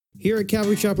Here at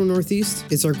Calvary Chapel Northeast,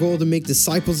 it's our goal to make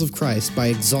disciples of Christ by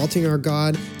exalting our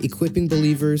God, equipping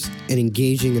believers, and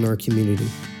engaging in our community.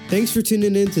 Thanks for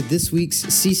tuning in to this week's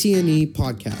CCNE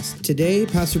podcast. Today,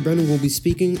 Pastor Brendan will be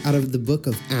speaking out of the book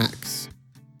of Acts.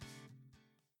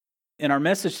 In our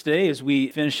message today, as we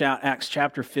finish out Acts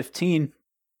chapter 15,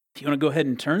 if you want to go ahead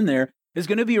and turn there, is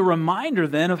going to be a reminder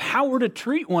then of how we're to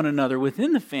treat one another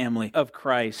within the family of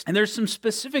Christ. And there's some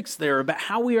specifics there about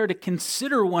how we are to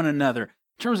consider one another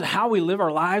in terms of how we live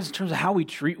our lives, in terms of how we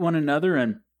treat one another.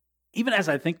 And even as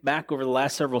I think back over the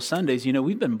last several Sundays,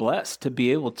 we've been blessed to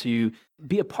be able to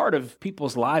be a part of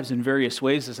people's lives in various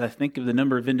ways as I think of the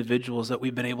number of individuals that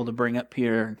we've been able to bring up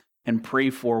here and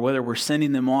pray for, whether we're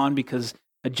sending them on because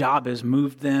a job has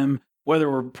moved them,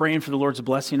 whether we're praying for the Lord's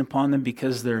blessing upon them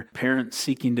because they're parents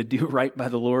seeking to do right by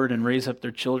the Lord and raise up their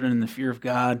children in the fear of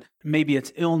God. Maybe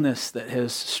it's illness that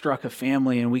has struck a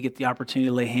family and we get the opportunity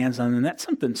to lay hands on them. That's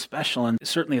something special. And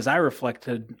certainly as I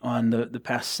reflected on the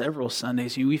past several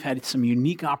Sundays, we've had some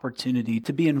unique opportunity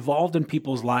to be involved in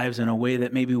people's lives in a way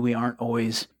that maybe we aren't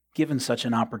always given such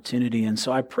an opportunity. And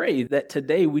so I pray that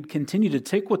today we'd continue to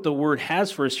take what the Word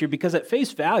has for us here, because at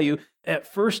face value,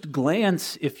 at first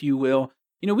glance, if you will,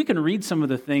 we can read some of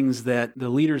the things that the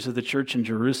leaders of the church in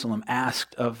Jerusalem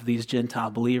asked of these Gentile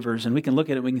believers, and we can look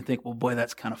at it and we can think, well, boy,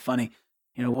 that's kind of funny.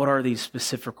 What are these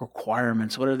specific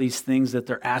requirements? What are these things that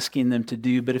they're asking them to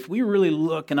do? But if we really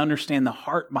look and understand the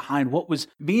heart behind what was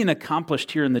being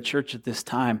accomplished here in the church at this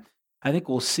time, I think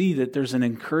we'll see that there's an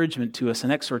encouragement to us,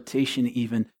 an exhortation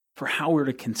even, for how we're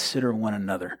to consider one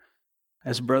another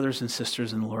as brothers and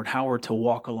sisters in the Lord, how we're to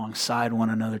walk alongside one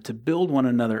another, to build one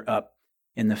another up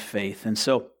in the faith. And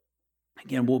so,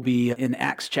 again, we'll be in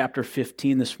Acts chapter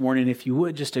 15 this morning. If you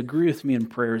would, just agree with me in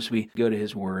prayer as we go to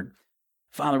His Word.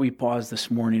 Father, we pause this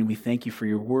morning. We thank you for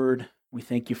your Word. We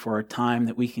thank you for our time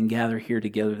that we can gather here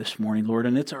together this morning, Lord,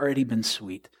 and it's already been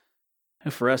sweet.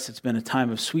 And for us, it's been a time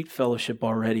of sweet fellowship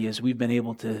already as we've been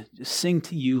able to sing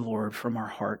to you, Lord, from our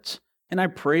hearts. And I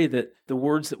pray that the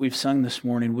words that we've sung this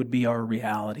morning would be our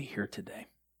reality here today,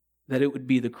 that it would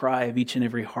be the cry of each and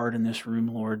every heart in this room,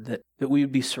 Lord, that we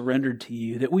would be surrendered to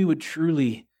you, that we would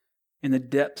truly, in the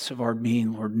depths of our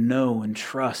being, Lord, know and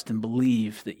trust and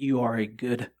believe that you are a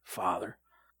good Father,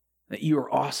 that you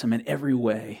are awesome in every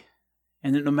way,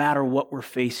 and that no matter what we're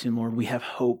facing, Lord, we have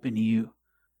hope in you.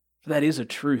 For that is a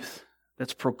truth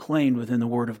that's proclaimed within the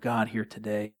Word of God here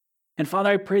today. And Father,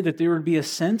 I pray that there would be a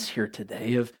sense here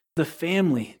today of the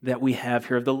family that we have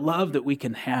here, of the love that we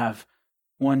can have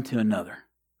one to another.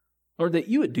 Lord, that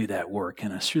you would do that work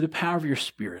in us through the power of your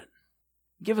Spirit.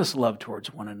 Give us love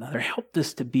towards one another. Help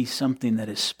this to be something that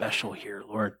is special here,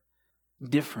 Lord.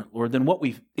 Different, Lord, than what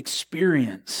we've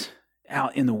experienced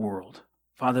out in the world.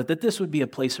 Father, that this would be a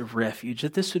place of refuge,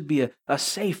 that this would be a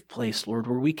safe place, Lord,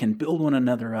 where we can build one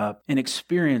another up and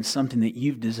experience something that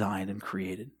you've designed and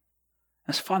created.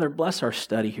 As Father, bless our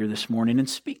study here this morning and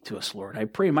speak to us, Lord. I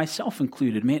pray, myself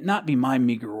included, may it not be my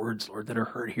meager words, Lord, that are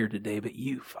heard here today, but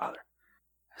you, Father.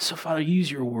 So, Father,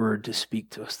 use your word to speak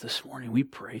to us this morning. We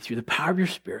pray through the power of your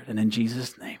Spirit, and in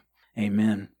Jesus' name,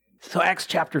 amen. So Acts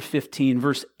chapter 15,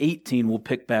 verse 18, we'll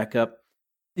pick back up.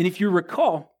 And if you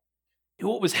recall,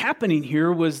 what was happening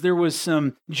here was there was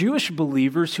some Jewish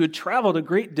believers who had traveled a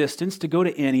great distance to go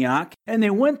to Antioch, and they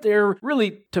went there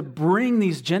really to bring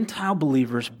these Gentile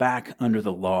believers back under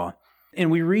the law.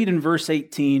 And we read in verse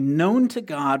 18, known to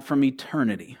God from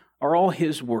eternity are all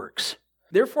his works.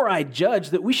 Therefore I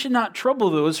judge that we should not trouble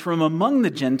those from among the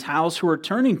Gentiles who are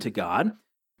turning to God,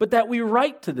 but that we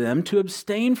write to them to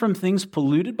abstain from things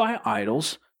polluted by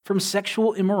idols, from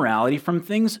sexual immorality, from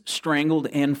things strangled,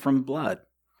 and from blood.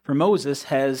 For Moses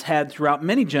has had throughout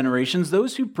many generations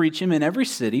those who preach him in every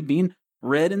city, being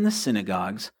read in the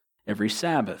synagogues every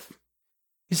Sabbath.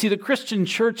 You see, the Christian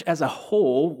church as a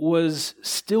whole was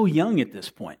still young at this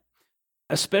point,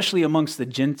 especially amongst the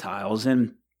Gentiles.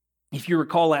 And if you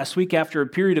recall last week, after a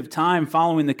period of time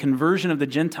following the conversion of the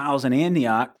Gentiles in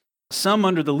Antioch, some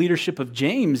under the leadership of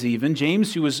James even,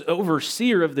 James who was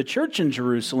overseer of the church in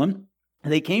Jerusalem,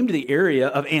 they came to the area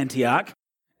of Antioch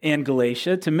and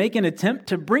Galatia to make an attempt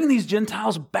to bring these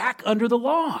Gentiles back under the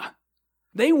law.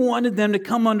 They wanted them to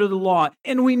come under the law.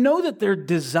 And we know that their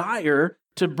desire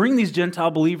to bring these Gentile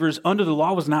believers under the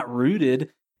law was not rooted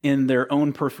in their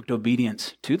own perfect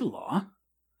obedience to the law.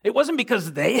 It wasn't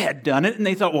because they had done it and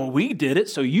they thought, well, we did it,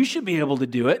 so you should be able to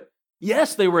do it.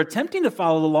 Yes, they were attempting to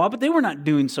follow the law, but they were not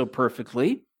doing so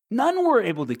perfectly. None were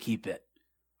able to keep it.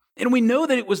 And we know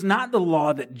that it was not the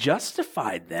law that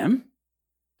justified them.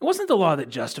 It wasn't the law that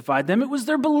justified them. It was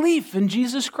their belief in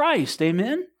Jesus Christ.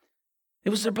 Amen?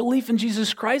 It was their belief in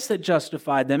Jesus Christ that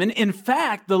justified them. And in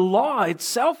fact, the law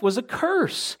itself was a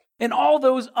curse. and all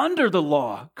those under the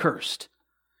law cursed.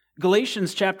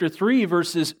 Galatians chapter 3,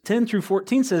 verses 10 through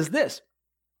 14 says this,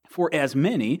 "For as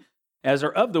many as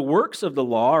are of the works of the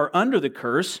law are under the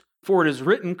curse, for it is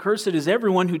written, Cursed is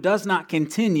everyone who does not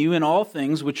continue in all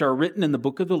things which are written in the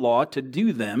book of the law to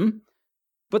do them.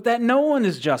 But that no one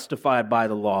is justified by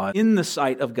the law in the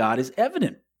sight of God is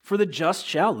evident, for the just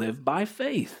shall live by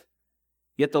faith.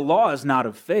 Yet the law is not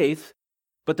of faith,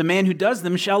 but the man who does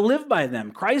them shall live by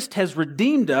them. Christ has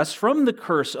redeemed us from the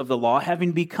curse of the law,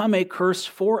 having become a curse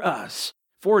for us.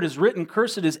 For it is written,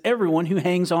 Cursed is everyone who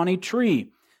hangs on a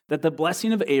tree, that the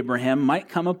blessing of Abraham might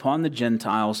come upon the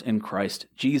Gentiles in Christ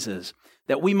Jesus,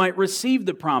 that we might receive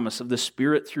the promise of the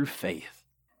Spirit through faith."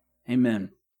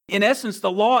 Amen. In essence,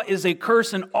 the law is a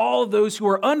curse, and all those who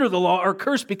are under the law are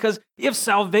cursed, because if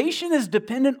salvation is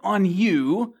dependent on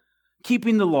you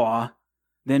keeping the law,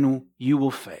 then you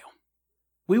will fail.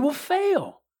 We will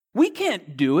fail. We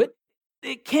can't do it.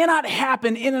 It cannot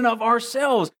happen in and of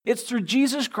ourselves. It's through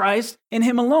Jesus Christ and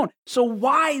Him alone. So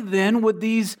why then would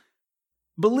these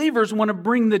believers want to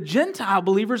bring the Gentile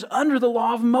believers under the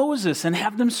law of Moses and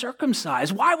have them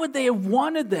circumcised? Why would they have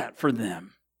wanted that for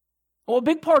them? Well, a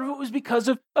big part of it was because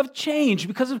of change,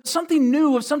 because of something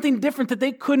new, of something different that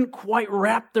they couldn't quite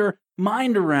wrap their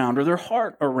mind around or their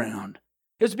heart around.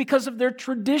 It was because of their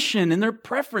tradition and their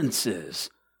preferences.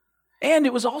 And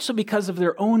it was also because of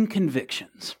their own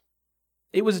convictions.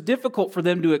 It was difficult for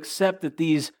them to accept that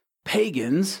these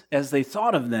pagans, as they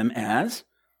thought of them as,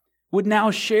 would now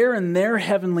share in their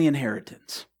heavenly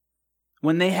inheritance.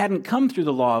 When they hadn't come through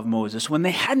the law of Moses, when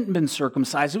they hadn't been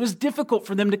circumcised, it was difficult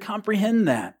for them to comprehend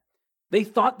that. They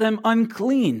thought them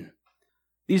unclean.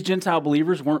 These Gentile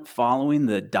believers weren't following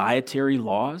the dietary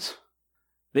laws.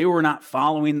 They were not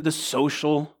following the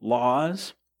social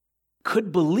laws.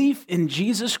 Could belief in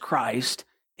Jesus Christ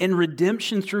and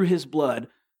redemption through His blood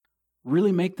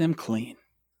really make them clean?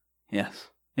 Yes.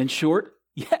 In short,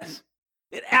 yes.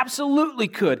 It absolutely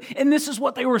could. And this is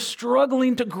what they were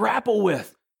struggling to grapple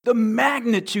with, the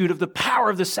magnitude of the power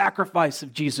of the sacrifice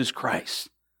of Jesus Christ.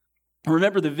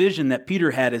 Remember the vision that Peter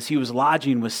had as he was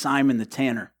lodging with Simon the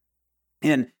tanner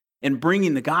and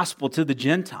bringing the gospel to the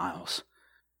Gentiles.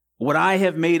 What I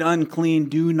have made unclean,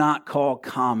 do not call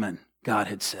common, God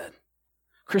had said.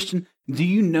 Christian, do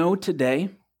you know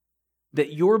today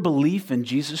that your belief in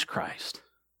Jesus Christ,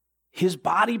 His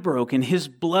body broken, His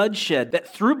blood shed,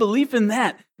 that through belief in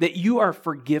that you are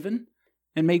forgiven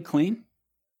and made clean?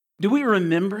 Do we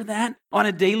remember that on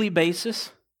a daily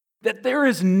basis? That there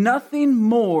is nothing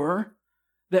more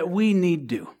that we need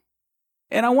do.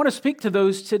 And I want to speak to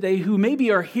those today who maybe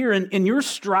are here and you're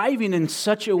striving in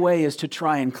such a way as to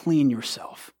try and clean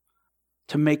yourself,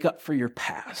 to make up for your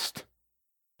past.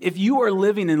 If you are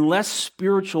living in less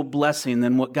spiritual blessing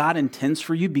than what God intends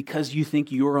for you because you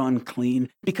think you're unclean,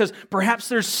 because perhaps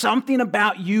there's something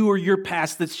about you or your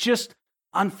past that's just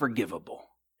unforgivable.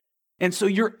 And so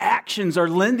your actions are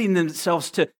lending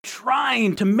themselves to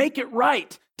trying to make it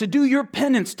right, to do your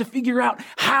penance, to figure out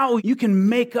how you can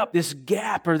make up this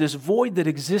gap or this void that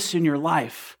exists in your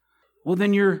life. Well,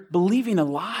 then you're believing a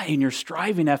lie and you're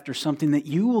striving after something that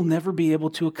you will never be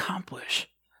able to accomplish.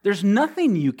 There's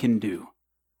nothing you can do.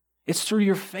 It's through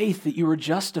your faith that you are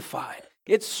justified.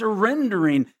 It's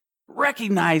surrendering,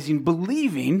 recognizing,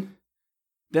 believing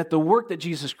that the work that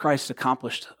Jesus Christ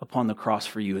accomplished upon the cross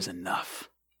for you is enough.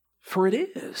 For it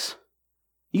is.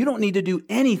 You don't need to do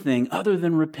anything other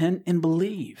than repent and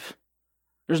believe.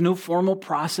 There's no formal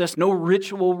process, no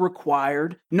ritual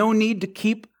required, no need to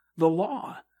keep the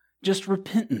law. Just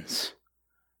repentance.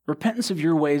 Repentance of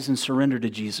your ways and surrender to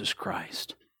Jesus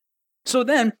Christ. So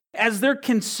then, as they're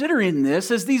considering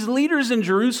this, as these leaders in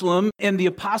Jerusalem and the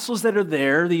apostles that are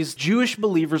there, these Jewish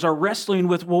believers are wrestling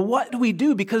with, well, what do we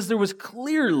do? Because there was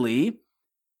clearly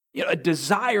a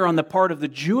desire on the part of the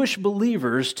Jewish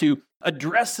believers to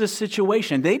address this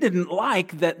situation. They didn't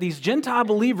like that these Gentile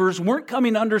believers weren't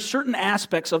coming under certain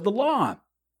aspects of the law.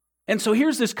 And so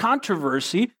here's this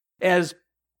controversy as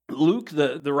Luke,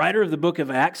 the writer of the book of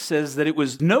Acts, says that it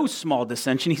was no small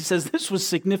dissension. He says this was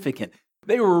significant.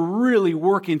 They were really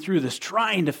working through this,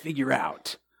 trying to figure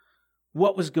out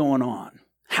what was going on,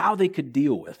 how they could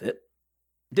deal with it.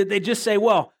 Did they just say,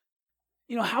 well,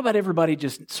 how about everybody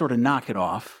just sort of knock it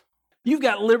off? You've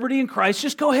got liberty in Christ.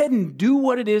 Just go ahead and do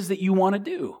what it is that you want to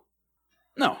do.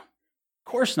 No, of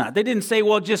course not. They didn't say,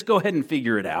 well, just go ahead and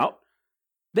figure it out.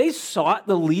 They sought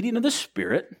the leading of the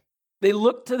Spirit. They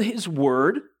looked to His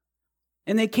Word,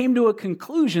 and they came to a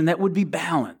conclusion that would be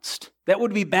balanced. That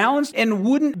would be balanced and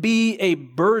wouldn't be a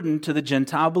burden to the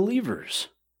Gentile believers.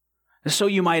 So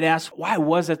you might ask, why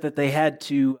was it that they had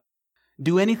to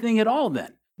do anything at all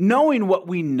then? knowing what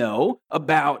we know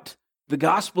about the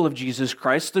gospel of Jesus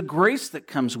Christ, the grace that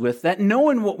comes with that,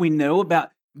 knowing what we know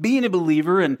about being a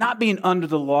believer and not being under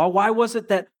the law, why was it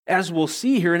that, as we'll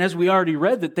see here, and as we already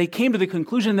read, that they came to the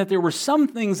conclusion that there were some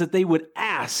things that they would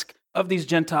ask of these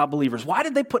Gentile believers? Why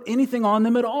did they put anything on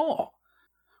them at all?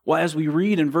 Well, as we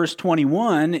read in verse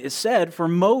 21, it said, "For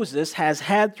Moses has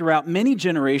had throughout many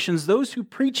generations those who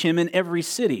preach him in every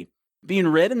city, being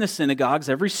read in the synagogues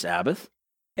every Sabbath."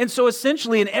 And so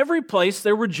essentially in every place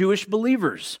there were Jewish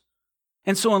believers.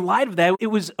 And so in light of that, it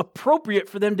was appropriate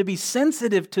for them to be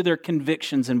sensitive to their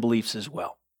convictions and beliefs as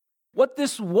well. What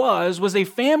this was a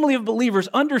family of believers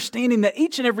understanding that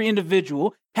each and every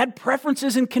individual had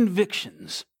preferences and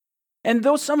convictions. And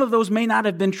though some of those may not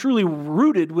have been truly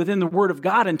rooted within the Word of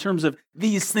God in terms of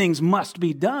these things must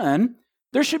be done,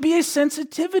 there should be a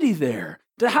sensitivity there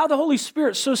to how the Holy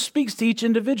Spirit so speaks to each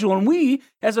individual. And we,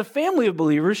 as a family of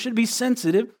believers, should be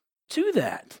sensitive to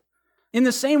that. In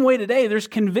the same way today, there's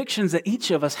convictions that each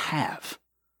of us have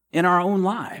in our own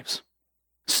lives.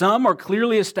 Some are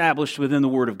clearly established within the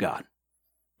Word of God,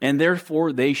 and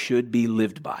therefore they should be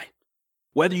lived by.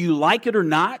 Whether you like it or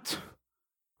not,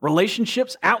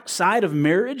 relationships outside of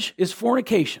marriage is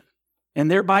fornication,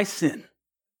 and thereby sin.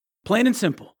 Plain and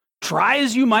simple. Try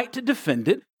as you might to defend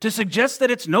it, to suggest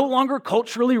that it's no longer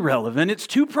culturally relevant, it's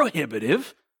too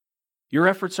prohibitive, your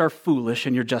efforts are foolish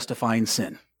and you're justifying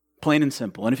sin. Plain and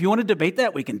simple. And if you want to debate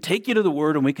that, we can take you to the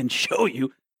Word and we can show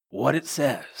you what it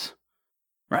says,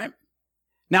 right?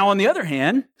 Now, on the other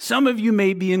hand, some of you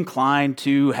may be inclined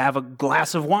to have a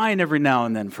glass of wine every now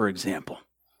and then, for example,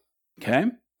 okay?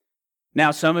 Now,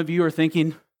 some of you are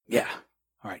thinking, yeah,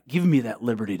 all right, give me that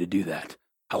liberty to do that.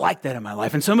 I like that in my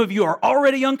life. And some of you are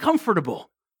already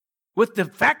uncomfortable with the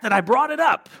fact that I brought it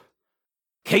up.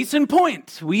 Case in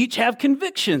point, we each have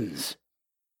convictions.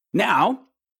 Now,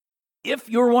 if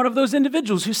you're one of those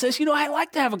individuals who says, I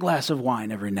like to have a glass of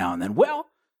wine every now and then, well,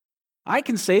 I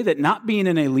can say that not being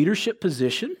in a leadership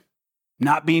position,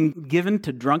 not being given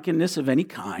to drunkenness of any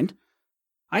kind,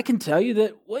 I can tell you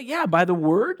that, well, yeah, by the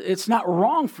Word, it's not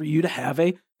wrong for you to have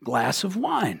a glass of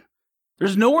wine.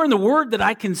 There's nowhere in the Word that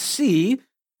I can see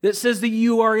that says that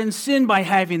you are in sin by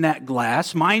having that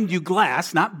glass, mind you,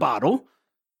 glass, not bottle,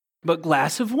 but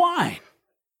glass of wine.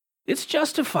 It's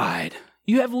justified.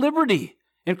 You have liberty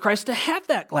in Christ to have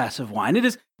that glass of wine. It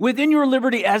is within your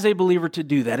liberty as a believer to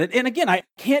do that. And again, I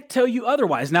can't tell you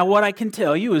otherwise. Now, what I can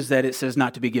tell you is that it says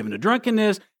not to be given to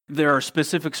drunkenness. There are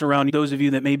specifics around those of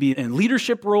you that may be in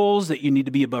leadership roles that you need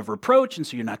to be above reproach, and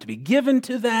so you're not to be given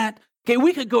to that. Okay,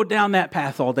 we could go down that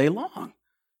path all day long.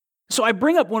 So I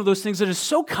bring up one of those things that is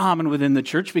so common within the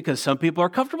church because some people are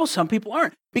comfortable, some people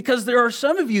aren't. Because there are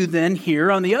some of you then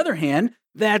here, on the other hand,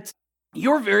 that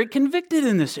you're very convicted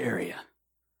in this area.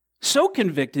 So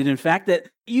convicted, in fact, that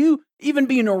you, even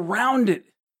being around it,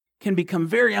 can become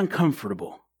very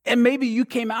uncomfortable. And maybe you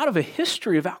came out of a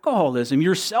history of alcoholism,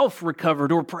 yourself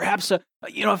recovered, or perhaps a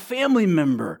family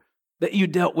member that you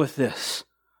dealt with this.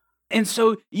 And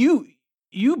so you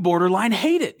borderline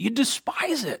hate it. You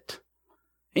despise it.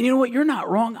 And you know what? You're not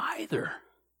wrong either.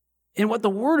 And what the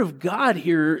Word of God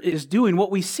here is doing,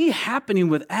 what we see happening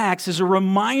with Acts is a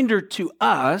reminder to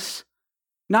us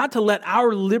not to let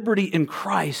our liberty in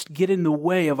Christ get in the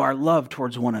way of our love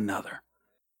towards one another.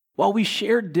 While we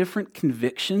share different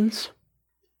convictions,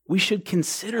 we should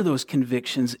consider those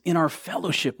convictions in our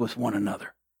fellowship with one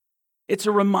another. It's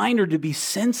a reminder to be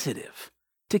sensitive,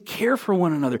 to care for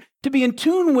one another, to be in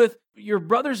tune with your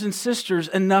brothers and sisters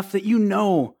enough that you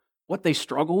know what they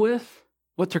struggle with,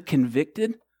 what they're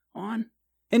convicted on,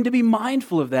 and to be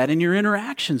mindful of that in your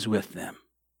interactions with them.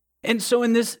 And so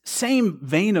in this same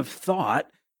vein of thought,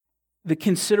 the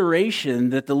consideration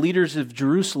that the leaders of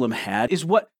Jerusalem had is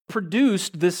what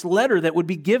produced this letter that would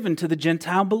be given to the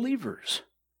Gentile believers.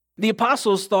 The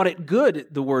apostles thought it good,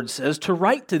 the word says, to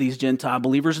write to these Gentile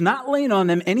believers, not laying on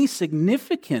them any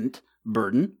significant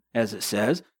burden, as it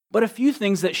says, but a few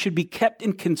things that should be kept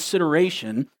in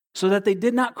consideration so that they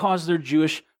did not cause their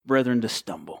Jewish brethren to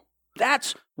stumble.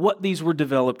 That's what these were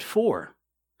developed for.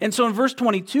 And so in verse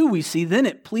 22, we see, then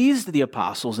it pleased the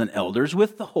apostles and elders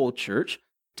with the whole church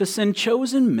to send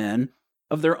chosen men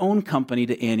of their own company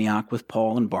to Antioch with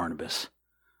Paul and Barnabas,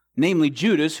 namely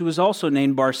Judas, who was also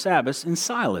named Barsabbas, and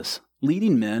Silas,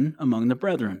 leading men among the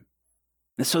brethren.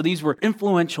 And so these were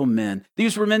influential men.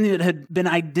 These were men that had been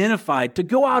identified to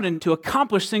go out and to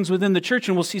accomplish things within the church.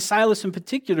 And we'll see Silas in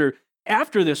particular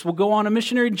after this will go on a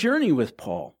missionary journey with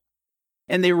Paul.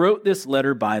 And they wrote this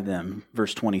letter by them,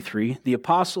 verse 23, the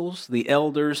apostles, the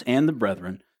elders, and the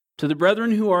brethren, to the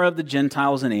brethren who are of the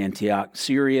Gentiles in Antioch,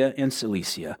 Syria, and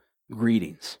Cilicia,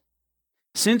 greetings.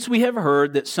 Since we have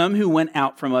heard that some who went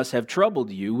out from us have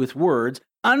troubled you with words,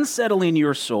 unsettling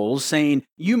your souls, saying,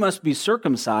 you must be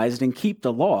circumcised and keep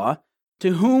the law,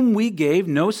 to whom we gave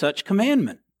no such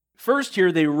commandment. First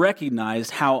here they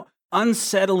recognized how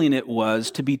unsettling it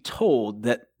was to be told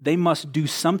that they must do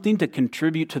something to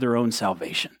contribute to their own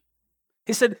salvation.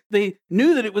 He said they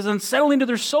knew that it was unsettling to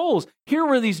their souls. Here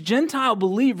were these Gentile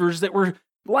believers that were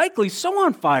likely so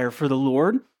on fire for the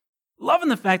Lord, loving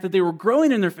the fact that they were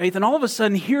growing in their faith, and all of a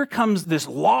sudden here comes this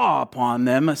law upon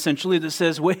them, essentially, that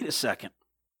says, wait a second,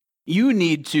 you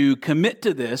need to commit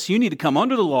to this, you need to come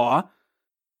under the law,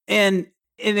 and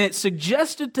it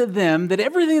suggested to them that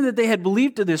everything that they had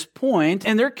believed to this point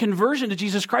and their conversion to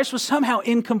Jesus Christ was somehow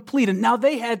incomplete, and now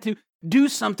they had to do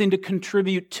something to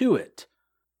contribute to it.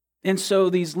 And so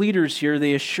these leaders here,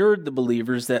 they assured the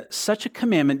believers that such a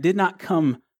commandment did not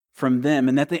come from them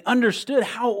and that they understood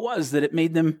how it was that it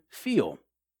made them feel.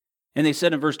 And they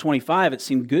said in verse 25, it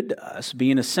seemed good to us,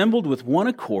 being assembled with one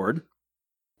accord,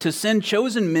 to send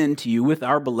chosen men to you with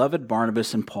our beloved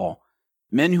Barnabas and Paul,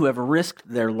 men who have risked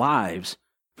their lives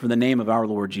for the name of our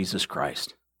Lord Jesus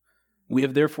Christ. We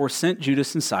have therefore sent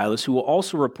Judas and Silas, who will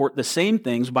also report the same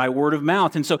things by word of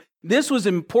mouth. And so this was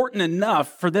important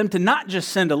enough for them to not just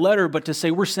send a letter, but to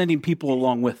say, we're sending people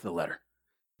along with the letter.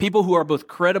 People who are both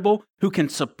credible, who can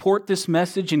support this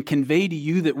message and convey to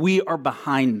you that we are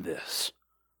behind this.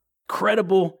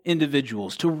 Credible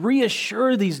individuals to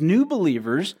reassure these new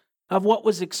believers of what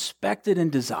was expected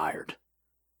and desired.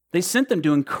 They sent them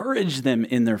to encourage them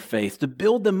in their faith, to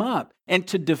build them up, and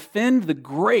to defend the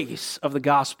grace of the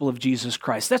gospel of Jesus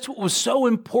Christ. That's what was so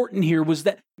important here, was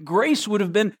that grace would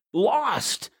have been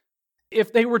lost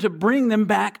if they were to bring them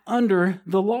back under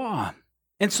the law.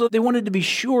 And so they wanted to be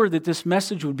sure that this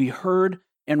message would be heard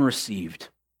and received.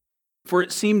 For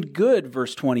it seemed good,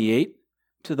 verse 28,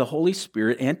 to the Holy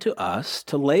Spirit and to us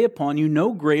to lay upon you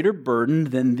no greater burden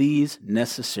than these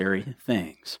necessary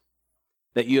things,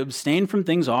 that you abstain from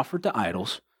things offered to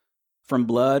idols, from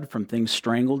blood, from things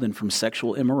strangled, and from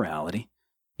sexual immorality.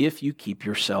 If you keep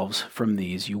yourselves from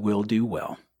these, you will do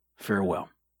well. Farewell.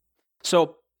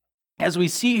 So, as we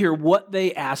see here what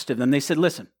they asked of them, they said,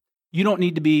 listen, you don't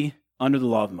need to be under the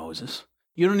law of Moses.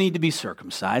 You don't need to be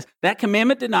circumcised. That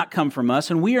commandment did not come from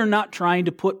us, and we are not trying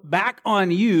to put back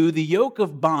on you the yoke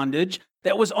of bondage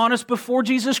that was on us before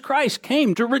Jesus Christ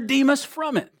came to redeem us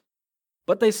from it.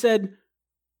 But they said,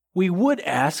 we would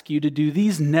ask you to do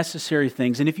these necessary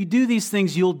things, and if you do these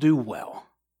things, you'll do well.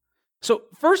 So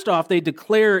first off, they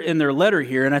declare in their letter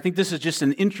here, and I think this is just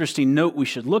an interesting note we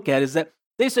should look at, is that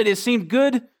they said it seemed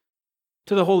good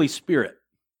to the Holy Spirit.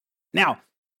 Now,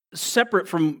 separate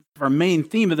from our main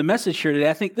theme of the message here today,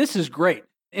 I think this is great,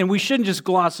 and we shouldn't just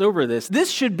gloss over this.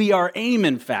 This should be our aim,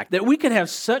 in fact, that we could have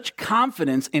such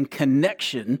confidence and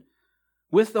connection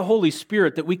with the Holy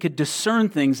Spirit that we could discern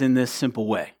things in this simple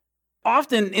way.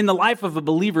 Often in the life of a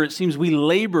believer, it seems we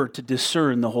labor to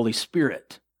discern the Holy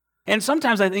Spirit. And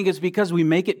sometimes I think it's because we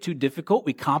make it too difficult,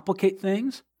 we complicate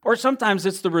things, or sometimes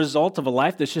it's the result of a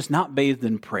life that's just not bathed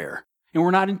in prayer, and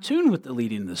we're not in tune with the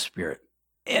leading of the Spirit.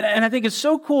 And I think it's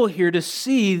so cool here to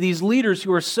see these leaders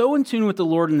who are so in tune with the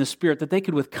Lord and the Spirit that they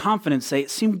could with confidence say,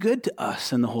 it seemed good to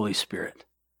us in the Holy Spirit.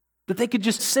 That they could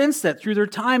just sense that through their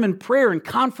time in prayer and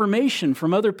confirmation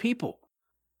from other people.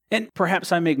 And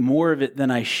perhaps I make more of it than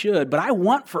I should, but I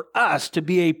want for us to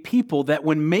be a people that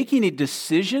when making a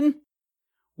decision,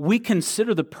 we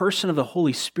consider the person of the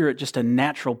Holy Spirit just a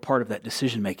natural part of that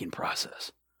decision-making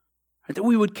process. That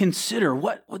we would consider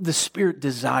what would the Spirit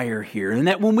desire here, and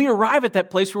that when we arrive at that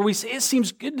place where we say it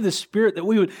seems good to the Spirit, that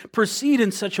we would proceed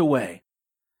in such a way.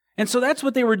 And so that's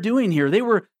what they were doing here. They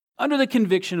were under the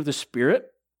conviction of the Spirit.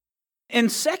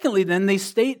 And secondly, then, they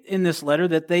state in this letter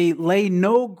that they lay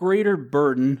no greater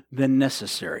burden than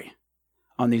necessary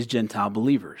on these Gentile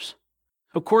believers.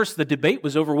 Of course, the debate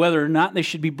was over whether or not they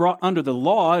should be brought under the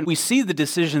law, and we see the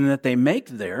decision that they make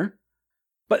there.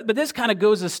 But this kind of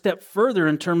goes a step further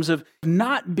in terms of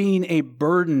not being a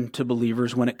burden to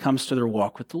believers when it comes to their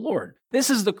walk with the Lord. This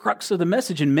is the crux of the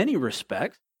message in many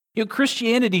respects.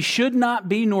 Christianity should not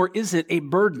be, nor is it, a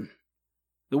burden.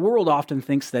 The world often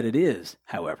thinks that it is,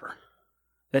 however.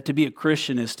 That to be a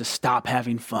Christian is to stop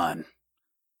having fun,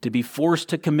 to be forced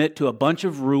to commit to a bunch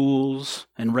of rules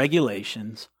and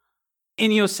regulations.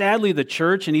 And sadly, the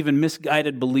church and even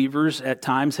misguided believers at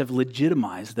times have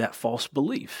legitimized that false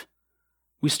belief.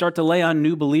 We start to lay on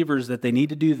new believers that they need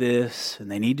to do this and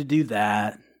they need to do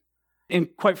that. And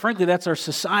quite frankly, that's our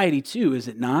society too, is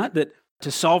it not? That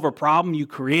to solve a problem, you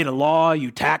create a law,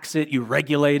 you tax it, you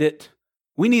regulate it.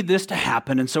 We need this to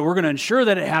happen, and so we're going to ensure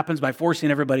that it happens by forcing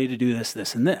everybody to do this,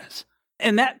 this, and this.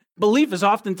 And that belief is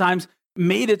oftentimes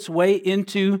made its way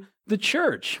into the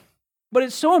church. But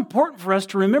it's so important for us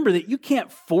to remember that you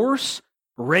can't force,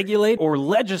 regulate, or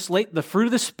legislate the fruit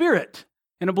of the Spirit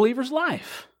in a believer's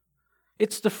life.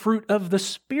 It's the fruit of the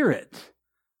Spirit,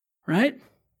 right?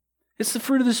 It's the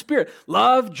fruit of the Spirit.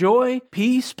 Love, joy,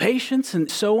 peace, patience,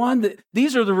 and so on.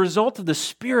 These are the result of the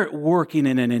Spirit working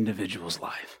in an individual's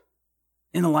life,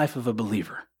 in the life of a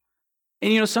believer.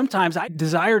 And sometimes I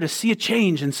desire to see a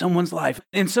change in someone's life.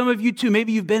 And some of you too,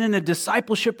 maybe you've been in a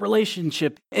discipleship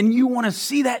relationship and you want to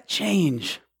see that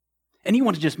change. And you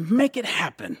want to just make it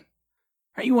happen.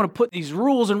 Right? You want to put these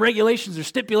rules and regulations or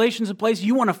stipulations in place.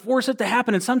 You want to force it to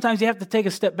happen. And sometimes you have to take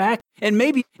a step back. And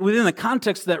maybe within the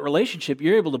context of that relationship,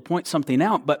 you're able to point something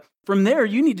out. But from there,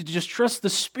 you need to just trust the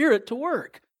Spirit to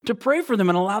work, to pray for them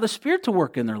and allow the Spirit to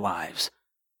work in their lives,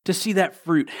 to see that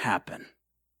fruit happen.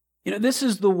 This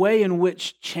is the way in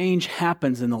which change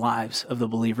happens in the lives of the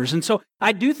believers. And so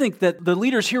I do think that the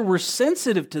leaders here were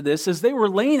sensitive to this as they were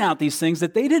laying out these things,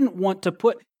 that they didn't want to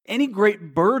put any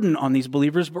great burden on these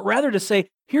believers, but rather to say,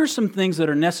 here's some things that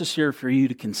are necessary for you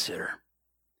to consider.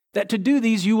 That to do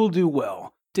these, you will do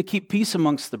well, to keep peace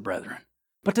amongst the brethren.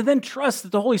 But to then trust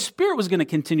that the Holy Spirit was going to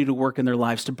continue to work in their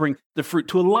lives to bring the fruit,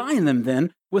 to align them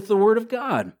then with the Word of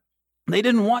God. They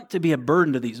didn't want to be a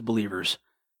burden to these believers.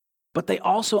 But they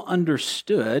also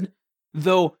understood,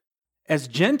 though as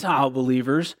Gentile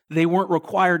believers, they weren't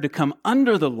required to come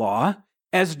under the law,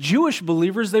 as Jewish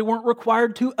believers, they weren't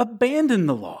required to abandon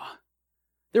the law.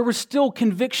 There were still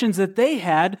convictions that they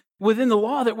had within the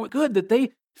law that were good, that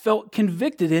they felt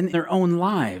convicted in their own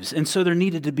lives. And so there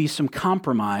needed to be some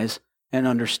compromise and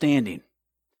understanding.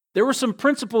 There were some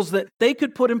principles that they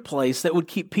could put in place that would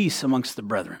keep peace amongst the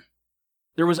brethren.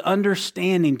 There was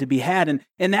understanding to be had,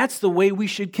 and that's the way we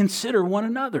should consider one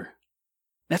another.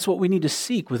 That's what we need to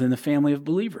seek within the family of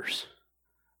believers,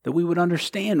 that we would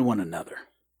understand one another,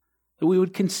 that we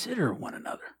would consider one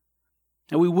another,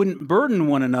 that we wouldn't burden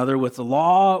one another with the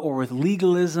law or with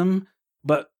legalism,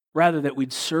 but rather that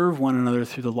we'd serve one another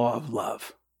through the law of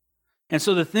love. And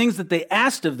so the things that they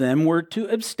asked of them were to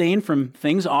abstain from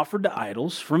things offered to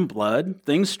idols, from blood,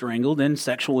 things strangled, and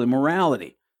sexual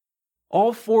immorality.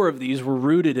 All four of these were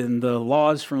rooted in the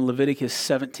laws from Leviticus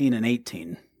 17 and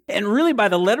 18. And really, by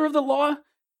the letter of the law,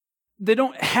 they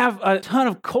don't have a ton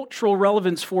of cultural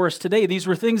relevance for us today. These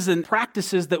were things and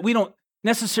practices that we don't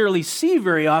necessarily see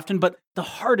very often, but the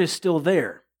heart is still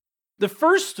there. The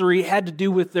first three had to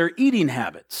do with their eating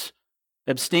habits,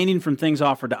 abstaining from things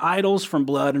offered to idols, from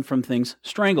blood, and from things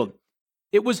strangled.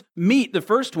 It was meat, the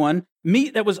first one,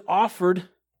 meat that was offered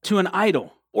to an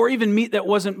idol, or even meat that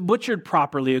wasn't butchered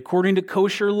properly according to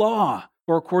kosher law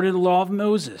or according to the law of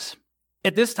Moses.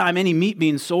 At this time, any meat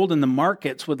being sold in the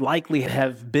markets would likely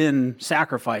have been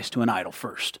sacrificed to an idol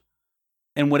first.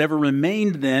 And whatever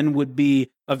remained then would be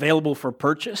available for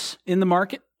purchase in the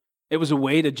market. It was a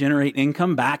way to generate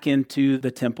income back into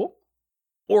the temple.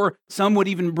 Or some would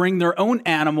even bring their own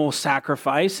animal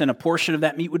sacrifice, and a portion of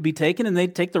that meat would be taken, and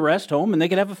they'd take the rest home, and they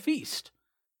could have a feast.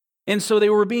 And so they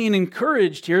were being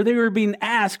encouraged here. They were being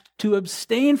asked to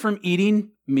abstain from eating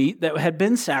meat that had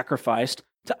been sacrificed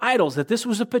to idols, that this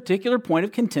was a particular point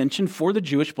of contention for the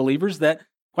Jewish believers that,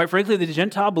 quite frankly, the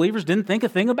Gentile believers didn't think a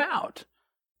thing about.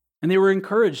 And they were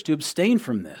encouraged to abstain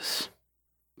from this.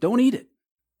 Don't eat it.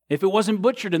 If it wasn't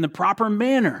butchered in the proper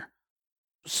manner,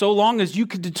 so long as you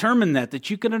could determine that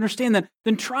you could understand that,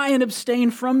 then try and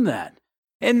abstain from that.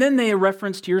 And then they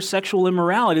referenced here sexual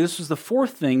immorality. This was the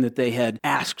fourth thing that they had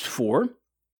asked for.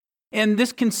 And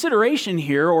this consideration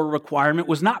here, or requirement,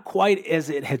 was not quite as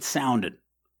it had sounded.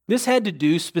 This had to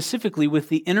do specifically with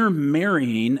the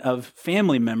intermarrying of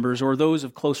family members or those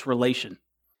of close relation.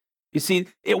 You see,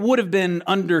 it would have been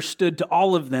understood to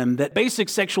all of them that basic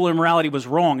sexual immorality was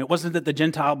wrong. It wasn't that the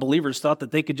Gentile believers thought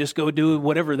that they could just go do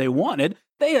whatever they wanted.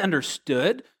 They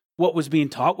understood what was being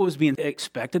taught, what was being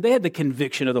expected. They had the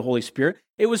conviction of the Holy Spirit.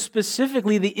 It was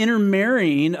specifically the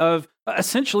intermarrying of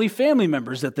essentially family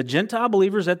members that the Gentile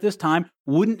believers at this time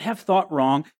wouldn't have thought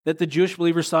wrong, that the Jewish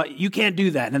believers thought, you can't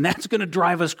do that, and that's going to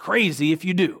drive us crazy if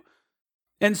you do.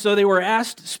 And so they were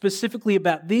asked specifically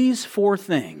about these four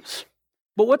things.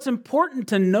 But what's important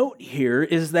to note here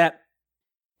is that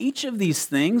each of these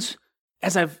things,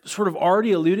 as I've sort of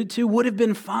already alluded to, would have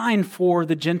been fine for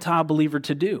the Gentile believer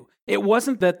to do. It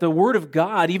wasn't that the Word of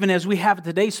God, even as we have it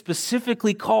today,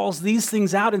 specifically calls these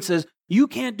things out and says, you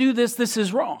can't do this, this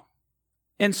is wrong.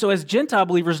 And so as Gentile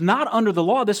believers, not under the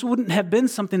law, this wouldn't have been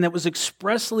something that was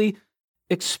expressly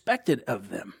expected of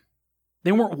them.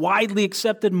 They weren't widely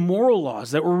accepted moral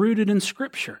laws that were rooted in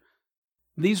Scripture.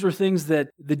 These were things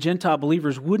that the Gentile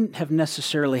believers wouldn't have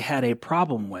necessarily had a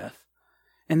problem with,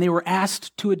 and they were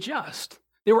asked to adjust.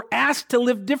 They were asked to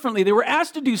live differently. They were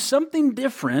asked to do something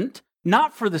different,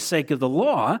 not for the sake of the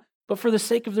law, but for the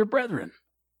sake of their brethren.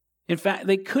 In fact,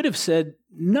 they could have said,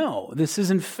 no, this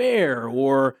isn't fair,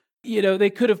 or they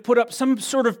could have put up some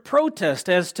sort of protest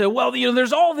as to, well,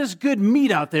 there's all this good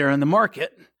meat out there in the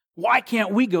market. Why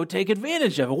can't we go take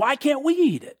advantage of it? Why can't we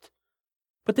eat it?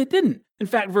 But they didn't. In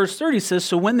fact, verse 30 says,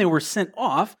 so when they were sent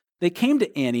off, they came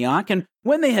to Antioch, and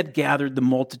when they had gathered the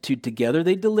multitude together,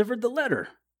 they delivered the letter.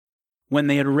 When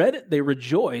they had read it, they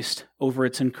rejoiced over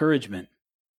its encouragement.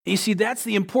 You see, that's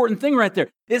the important thing right there.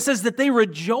 It says that they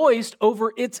rejoiced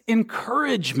over its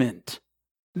encouragement.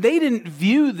 They didn't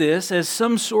view this as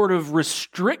some sort of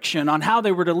restriction on how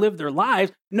they were to live their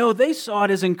lives. No, they saw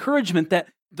it as encouragement that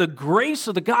the grace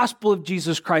of the gospel of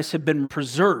Jesus Christ had been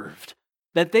preserved,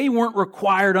 that they weren't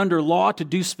required under law to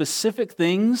do specific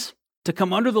things, to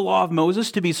come under the law of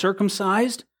Moses, to be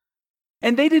circumcised.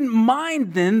 And they didn't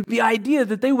mind then the idea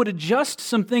that they would adjust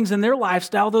some things in their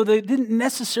lifestyle, though they didn't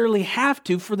necessarily have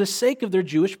to for the sake of their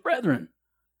Jewish brethren.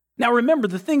 Now remember,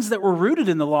 the things that were rooted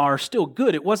in the law are still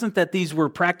good. It wasn't that these were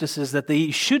practices that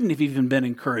they shouldn't have even been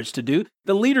encouraged to do.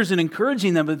 The leaders in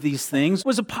encouraging them of these things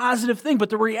was a positive thing, but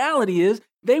the reality is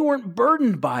they weren't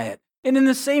burdened by it. And in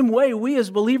the same way, we as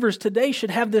believers today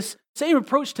should have this same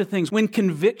approach to things. When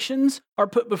convictions are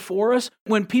put before us,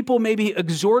 when people maybe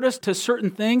exhort us to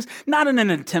certain things, not in an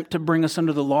attempt to bring us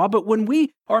under the law, but when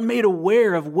we are made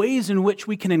aware of ways in which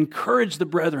we can encourage the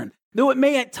brethren, though it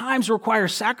may at times require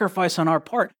sacrifice on our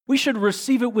part, we should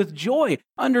receive it with joy,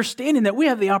 understanding that we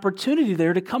have the opportunity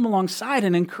there to come alongside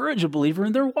and encourage a believer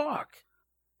in their walk.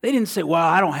 They didn't say, well,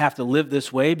 I don't have to live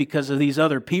this way because of these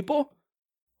other people.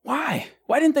 Why?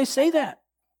 Why didn't they say that?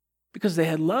 Because they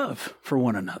had love for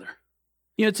one another.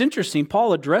 It's interesting.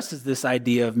 Paul addresses this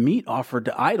idea of meat offered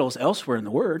to idols elsewhere in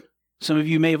the Word. Some of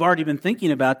you may have already been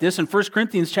thinking about this. In 1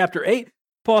 Corinthians chapter 8,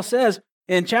 Paul says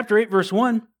in chapter 8, verse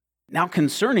 1, now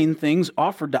concerning things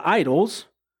offered to idols,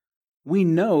 we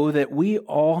know that we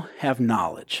all have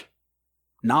knowledge.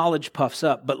 Knowledge puffs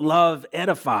up, but love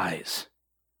edifies.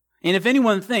 And if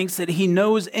anyone thinks that he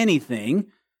knows anything,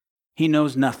 he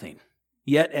knows nothing,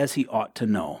 yet as he ought to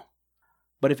know.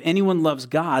 But if anyone loves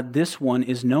God, this one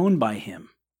is known by him.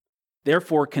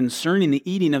 Therefore, concerning the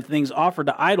eating of things offered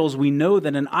to idols, we know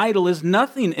that an idol is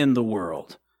nothing in the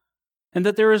world, and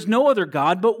that there is no other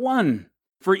God but one.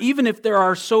 For even if there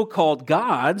are so-called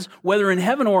gods, whether in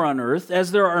heaven or on earth,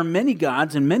 as there are many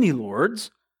gods and many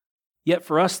lords, yet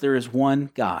for us there is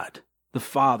one God, the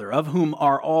Father, of whom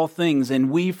are all things, and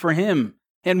we for him,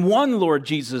 and one Lord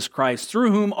Jesus Christ,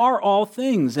 through whom are all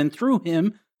things, and through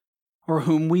him or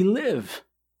whom we live.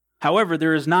 However,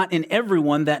 there is not in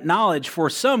everyone that knowledge, for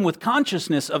some with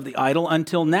consciousness of the idol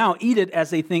until now eat it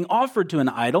as a thing offered to an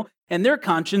idol, and their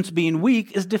conscience being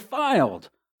weak is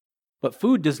defiled. But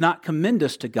food does not commend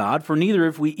us to God, for neither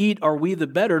if we eat are we the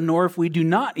better, nor if we do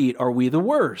not eat are we the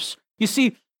worse. You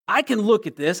see, I can look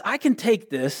at this, I can take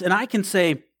this, and I can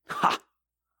say,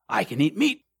 I can eat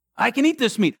meat. I can eat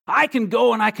this meat. I can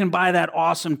go and I can buy that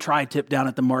awesome tri-tip down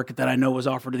at the market that I know was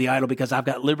offered to the idol because I've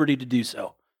got liberty to do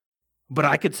so. But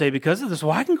I could say because of this,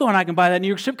 well, I can go and I can buy that New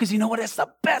York strip because you know what? It's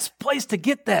the best place to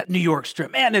get that New York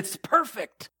strip. Man, it's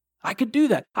perfect. I could do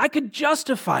that. I could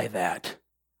justify that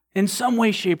in some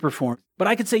way, shape, or form. But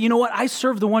I could say, you know what? I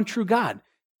serve the one true God.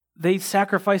 They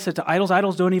sacrifice it to idols.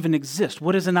 Idols don't even exist.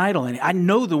 What is an idol? I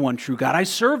know the one true God. I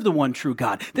serve the one true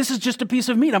God. This is just a piece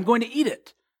of meat. I'm going to eat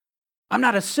it. I'm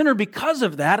not a sinner because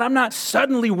of that. I'm not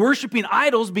suddenly worshiping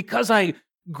idols because I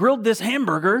grilled this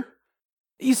hamburger.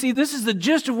 You see, this is the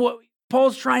gist of what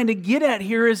Paul's trying to get at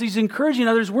here is he's encouraging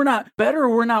others. We're not better or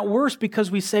we're not worse because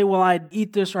we say, well, I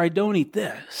eat this or I don't eat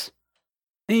this.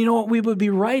 And you know what? We would be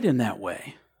right in that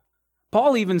way.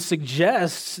 Paul even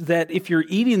suggests that if you're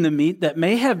eating the meat that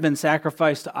may have been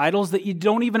sacrificed to idols, that you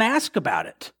don't even ask about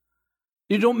it.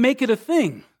 You don't make it a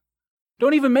thing.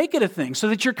 Don't even make it a thing so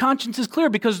that your conscience is clear,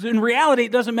 because in reality,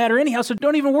 it doesn't matter anyhow, so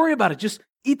don't even worry about it. Just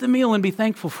eat the meal and be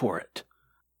thankful for it.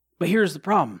 But here's the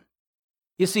problem.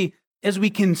 You see, as we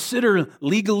consider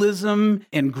legalism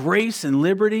and grace and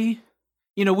liberty,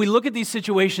 we look at these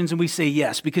situations and we say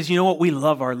yes, because you know what? We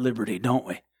love our liberty, don't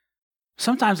we?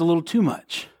 Sometimes a little too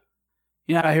much.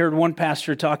 I heard one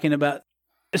pastor talking about,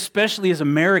 especially as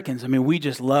Americans, we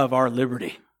just love our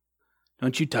liberty.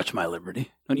 Don't you touch my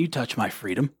liberty. Don't you touch my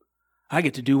freedom. I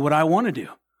get to do what I want to do.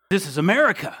 This is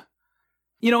America.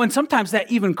 And sometimes that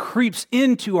even creeps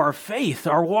into our faith,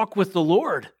 our walk with the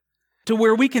Lord, to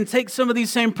where we can take some of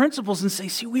these same principles and say,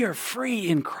 see, we are free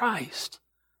in Christ.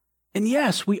 And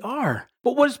yes, we are.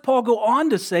 But what does Paul go on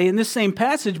to say in this same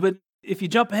passage? But if you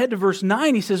jump ahead to verse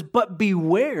 9, he says, but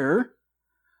beware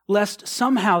lest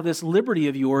somehow this liberty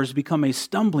of yours become a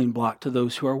stumbling block to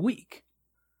those who are weak.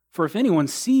 For if anyone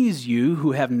sees you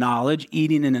who have knowledge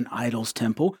eating in an idol's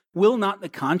temple, will not the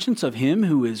conscience of him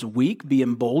who is weak be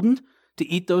emboldened to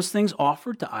eat those things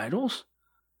offered to idols?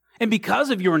 And because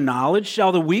of your knowledge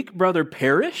shall the weak brother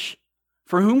perish,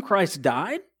 for whom Christ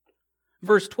died?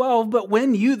 Verse 12, but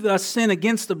when you thus sin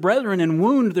against the brethren and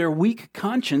wound their weak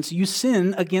conscience, you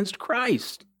sin against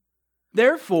Christ.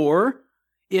 Therefore,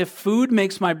 if food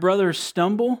makes my brother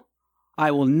stumble,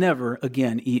 I will never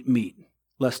again eat meat,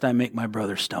 lest I make my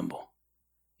brother stumble.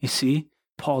 You see,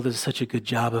 Paul does such a good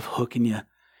job of hooking you,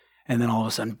 and then all of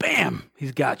a sudden, bam,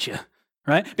 he's got you.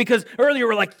 Right? Because earlier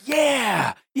we're like,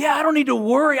 yeah, I don't need to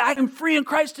worry. I am free in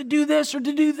Christ to do this or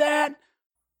to do that.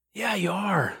 Yeah, you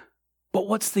are. But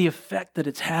what's the effect that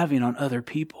it's having on other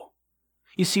people?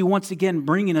 You see, once again,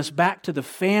 bringing us back to the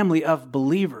family of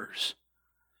believers.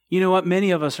 You know what? Many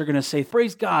of us are going to say,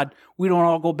 praise God, we don't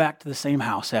all go back to the same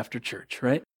house after church,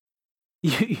 right?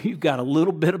 You've got a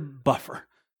little bit of buffer,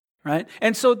 right?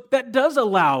 And so that does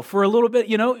allow for a little bit,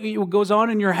 what goes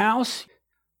on in your house.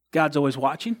 God's always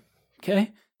watching.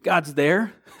 Okay, God's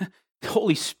there. The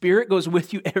Holy Spirit goes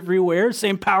with you everywhere.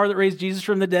 Same power that raised Jesus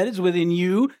from the dead is within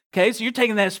you. Okay, so you're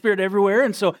taking that Spirit everywhere.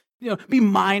 And so, be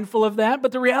mindful of that.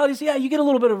 But the reality is, you get a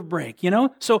little bit of a break,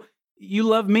 So you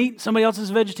love meat. Somebody else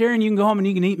is a vegetarian. You can go home and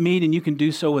you can eat meat and you can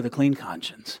do so with a clean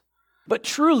conscience. But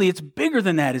truly, it's bigger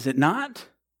than that, is it not?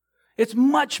 It's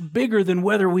much bigger than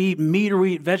whether we eat meat or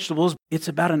we eat vegetables. It's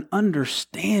about an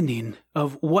understanding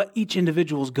of what each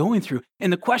individual is going through.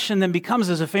 And the question then becomes,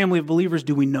 as a family of believers,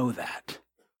 do we know that?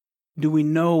 Do we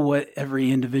know what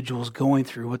every individual is going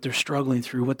through, what they're struggling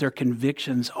through, what their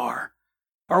convictions are?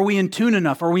 Are we in tune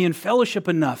enough? Are we in fellowship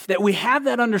enough that we have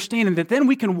that understanding that then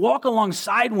we can walk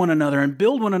alongside one another and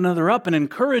build one another up and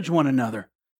encourage one another?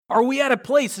 Are we at a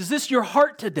place, is this your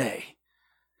heart today?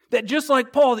 That just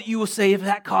like Paul, that you will say, if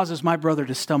that causes my brother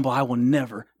to stumble, I will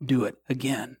never do it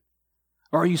again.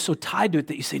 Or are you so tied to it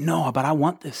that you say, no, but I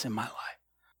want this in my life?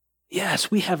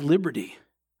 Yes, we have liberty.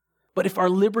 But if our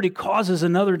liberty causes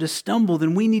another to stumble,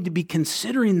 then we need to be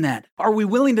considering that. Are we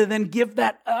willing to then give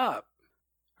that up?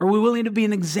 Are we willing to be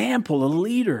an example, a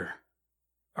leader?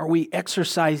 Are we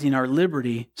exercising our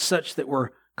liberty such that we're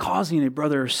causing a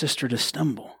brother or sister to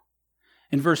stumble?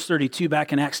 In verse 32,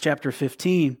 back in Acts chapter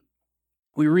 15,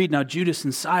 we read, now Judas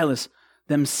and Silas,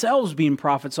 themselves being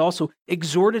prophets also,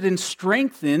 exhorted and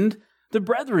strengthened the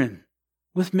brethren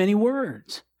with many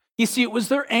words. You see, it was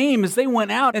their aim as they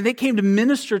went out and they came to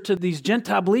minister to these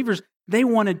Gentile believers. They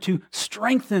wanted to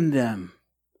strengthen them,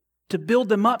 to build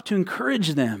them up, to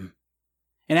encourage them.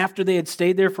 And after they had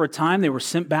stayed there for a time, they were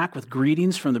sent back with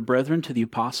greetings from the brethren to the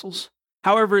apostles.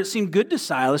 However, it seemed good to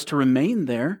Silas to remain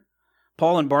there.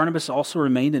 Paul and Barnabas also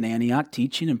remained in Antioch,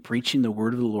 teaching and preaching the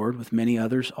word of the Lord with many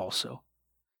others also.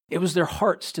 It was their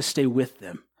hearts to stay with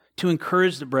them, to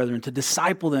encourage the brethren, to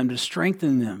disciple them, to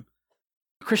strengthen them.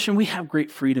 Christian, we have great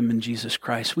freedom in Jesus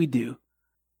Christ. We do.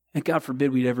 And God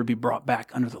forbid we'd ever be brought back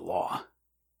under the law.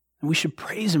 And we should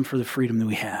praise Him for the freedom that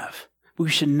we have. But we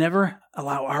should never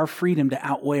allow our freedom to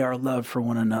outweigh our love for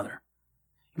one another.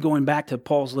 Going back to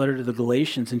Paul's letter to the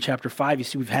Galatians in chapter 5, you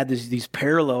see we've had these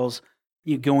parallels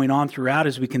going on throughout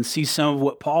as we can see some of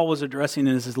what Paul was addressing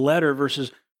in his letter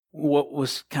versus what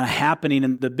was kind of happening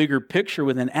in the bigger picture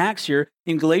within Acts here.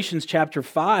 In Galatians chapter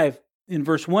 5, in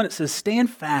verse 1, it says,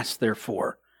 stand fast,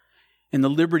 therefore, in the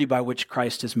liberty by which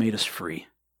Christ has made us free.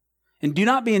 And do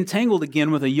not be entangled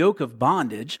again with a yoke of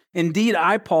bondage. Indeed,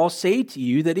 I, Paul, say to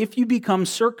you that if you become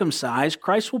circumcised,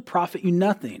 Christ will profit you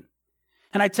nothing.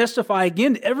 And I testify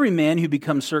again to every man who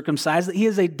becomes circumcised that he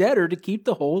is a debtor to keep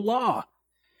the whole law.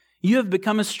 You have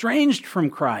become estranged from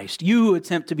Christ, you who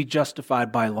attempt to be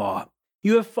justified by law.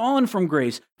 You have fallen from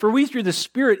grace, for we through the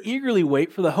Spirit eagerly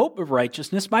wait for the hope of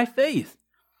righteousness by faith.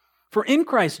 For in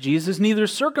Christ Jesus, neither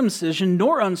circumcision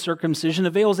nor uncircumcision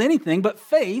avails anything but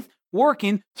faith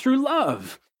working through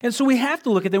love. And so we have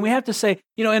to look at them. We have to say,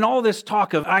 in all this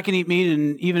talk of I can eat meat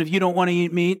and even if you don't want to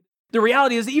eat meat, the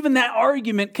reality is even that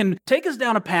argument can take us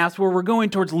down a path where we're going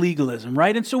towards legalism,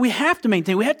 right? And so we have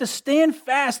to stand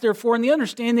fast, therefore, in the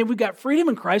understanding that we've got freedom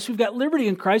in Christ, we've got liberty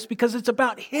in Christ because it's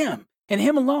about Him and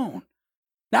Him alone.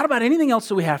 Not about anything else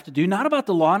that we have to do, not about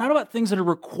the law, not about things that are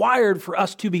required for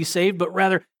us to be saved, but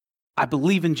rather, I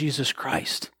believe in Jesus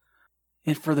Christ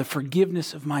and for the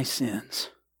forgiveness of my sins.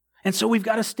 And so we've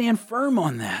got to stand firm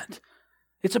on that.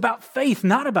 It's about faith,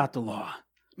 not about the law.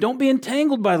 Don't be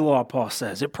entangled by the law, Paul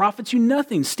says. It profits you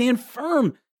nothing. Stand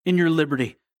firm in your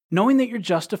liberty, knowing that you're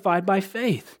justified by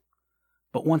faith.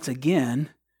 But once again,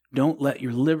 don't let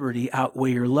your liberty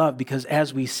outweigh your love, because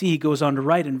as we see, he goes on to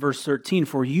write in verse 13,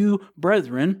 for you,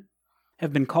 brethren,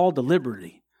 have been called to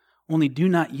liberty, only do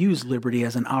not use liberty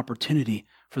as an opportunity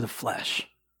for the flesh,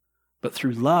 but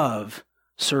through love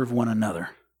serve one another.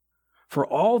 For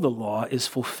all the law is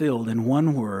fulfilled in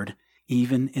one word,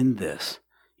 even in this: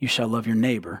 you shall love your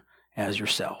neighbor as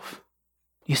yourself.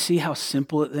 You see how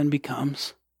simple it then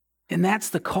becomes? And that's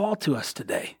the call to us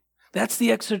today. That's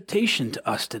the exhortation to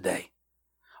us today.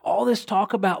 All this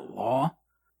talk about law,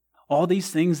 all these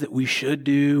things that we should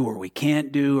do or we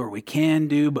can't do or we can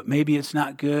do, but maybe it's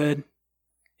not good,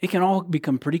 it can all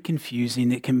become pretty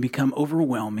confusing. It can become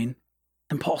overwhelming.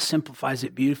 And Paul simplifies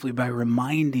it beautifully by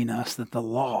reminding us that the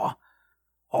law,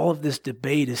 all of this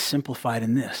debate is simplified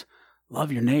in this: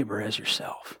 love your neighbor as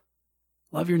yourself.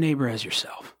 Love your neighbor as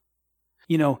yourself.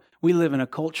 You know, we live in a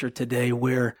culture today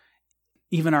where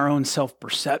even our own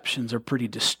self-perceptions are pretty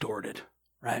distorted,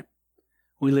 right?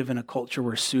 We live in a culture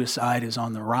where suicide is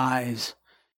on the rise.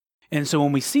 And so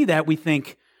when we see that, we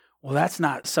think, well, that's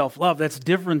not self-love. That's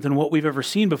different than what we've ever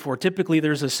seen before. Typically,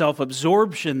 there's a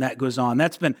self-absorption that goes on.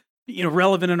 That's been,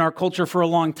 relevant in our culture for a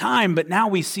long time, but now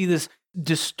we see this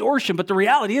distortion. But the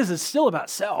reality is it's still about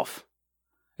self.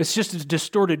 It's just a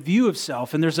distorted view of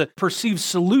self, and there's a perceived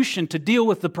solution to deal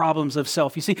with the problems of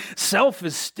self. You see, self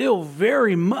is still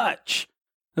very much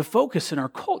the focus in our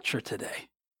culture today.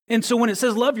 And so when it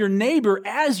says love your neighbor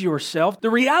as yourself, the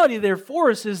reality there for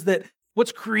us is that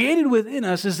what's created within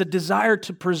us is a desire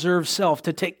to preserve self,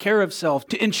 to take care of self,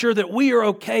 to ensure that we are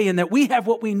okay and that we have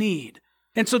what we need.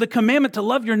 And so the commandment to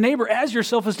love your neighbor as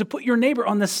yourself is to put your neighbor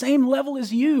on the same level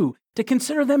as you, to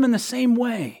consider them in the same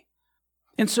way.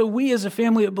 And so we as a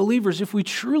family of believers, if we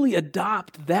truly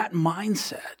adopt that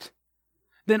mindset,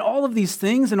 then all of these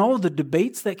things and all of the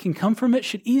debates that can come from it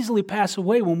should easily pass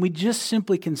away when we just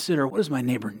simply consider, what does my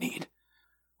neighbor need?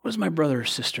 What does my brother or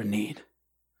sister need?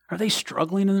 Are they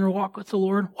struggling in their walk with the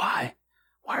Lord? Why?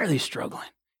 Why are they struggling?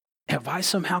 Have I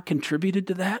somehow contributed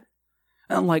to that?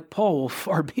 Unlike Paul,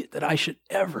 far be it that I should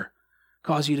ever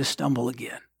cause you to stumble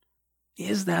again.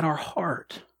 Is that our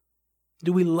heart?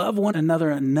 Do we love one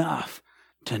another enough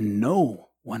to know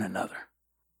one another,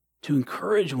 to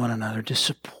encourage one another, to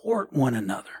support one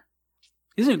another?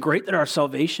 Isn't it great that our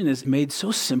salvation is made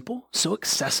so simple, so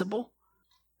accessible?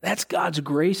 That's God's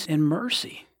grace and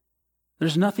mercy.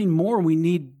 There's nothing more we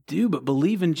need to do but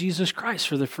believe in Jesus Christ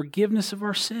for the forgiveness of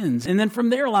our sins. And then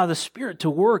from there, allow the Spirit to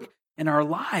work in our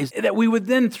lives, that we would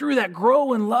then through that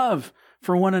grow in love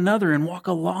for one another and walk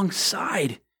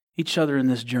alongside each other in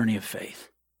this journey of faith.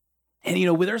 And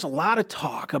there's a lot of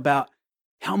talk about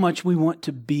how much we want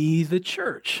to be the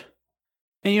church.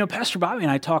 And Pastor Bobby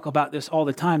and I talk about this all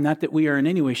the time, not that we are in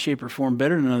any way, shape, or form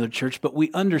better than another church, but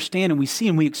we understand and we see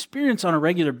and we experience on a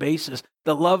regular basis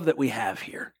the love that we have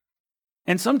here.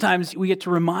 And sometimes we get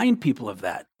to remind people of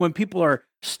that. When people are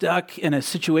stuck in a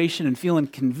situation and feeling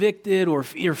convicted, or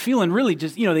you're feeling really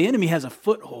just, the enemy has a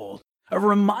foothold, of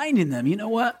reminding them, you know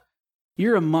what?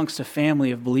 You're amongst a family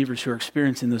of believers who are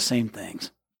experiencing those same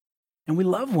things. And we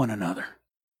love one another.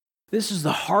 This is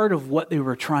the heart of what they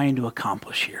were trying to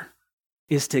accomplish here,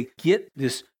 is to get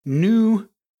this new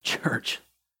church,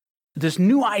 this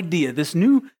new idea, this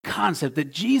new concept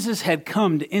that Jesus had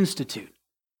come to institute.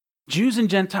 Jews and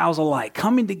Gentiles alike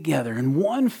coming together in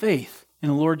one faith in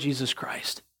the Lord Jesus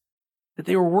Christ. That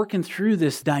they were working through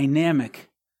this dynamic.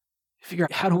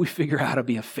 How do we figure out how to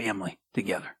be a family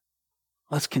together?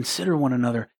 Let's consider one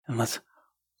another and let's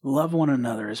love one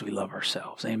another as we love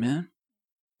ourselves. Amen?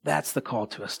 That's the call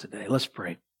to us today. Let's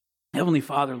pray. Heavenly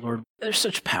Father, Lord, there's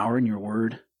such power in your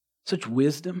word, such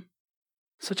wisdom,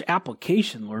 such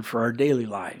application, Lord, for our daily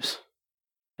lives.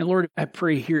 And Lord, I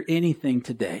pray hear anything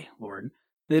today, Lord,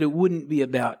 that it wouldn't be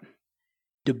about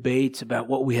debates about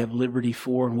what we have liberty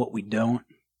for and what we don't,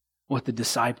 what the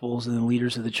disciples and the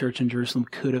leaders of the church in Jerusalem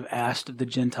could have asked of the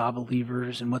Gentile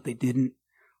believers and what they didn't,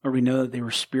 or we know that they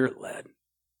were Spirit-led.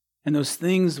 And those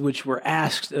things which were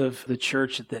asked of the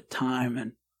church at that time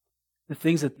and the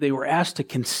things that they were asked to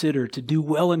consider, to do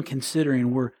well in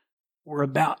considering, were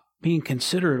about being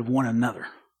considerate of one another.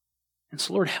 And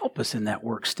so, Lord, help us in that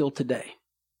work still today.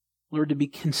 Lord, to be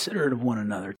considerate of one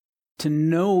another, to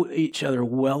know each other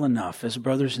well enough as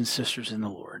brothers and sisters in the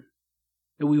Lord,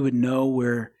 that we would know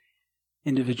where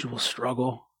individuals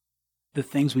struggle, the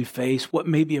things we face, what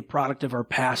may be a product of our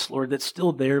past, Lord, that's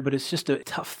still there, but it's just a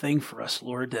tough thing for us,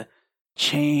 Lord, to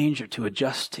change or to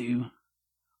adjust to.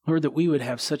 Lord, that we would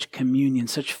have such communion,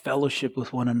 such fellowship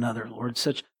with one another, Lord,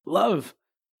 such love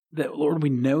that, Lord, we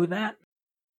know that,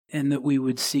 and that we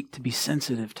would seek to be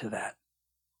sensitive to that.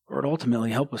 Lord,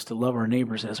 ultimately help us to love our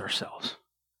neighbors as ourselves.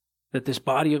 That this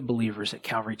body of believers at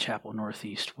Calvary Chapel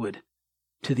Northeast would,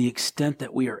 to the extent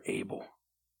that we are able,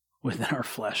 within our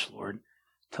flesh, Lord,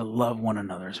 to love one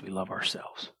another as we love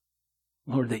ourselves.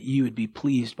 Lord, that you would be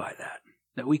pleased by that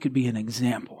we could be an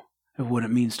example of what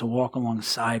it means to walk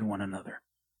alongside one another.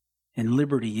 In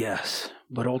liberty, yes,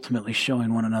 but ultimately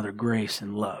showing one another grace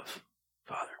and love,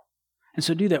 Father. And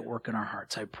so do that work in our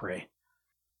hearts, I pray.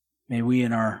 May we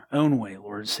in our own way,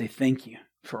 Lord, say thank you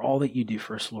for all that you do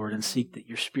for us, Lord, and seek that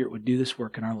your Spirit would do this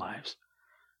work in our lives.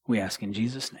 We ask in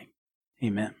Jesus' name.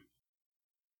 Amen.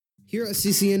 Here at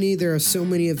CCNE, there are so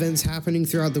many events happening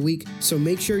throughout the week, so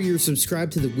make sure you're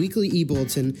subscribed to the weekly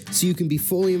e-bulletin so you can be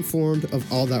fully informed of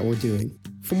all that we're doing.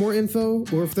 For more info,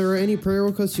 or if there are any prayer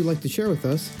requests you'd like to share with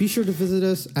us, be sure to visit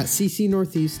us at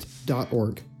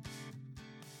ccnortheast.org.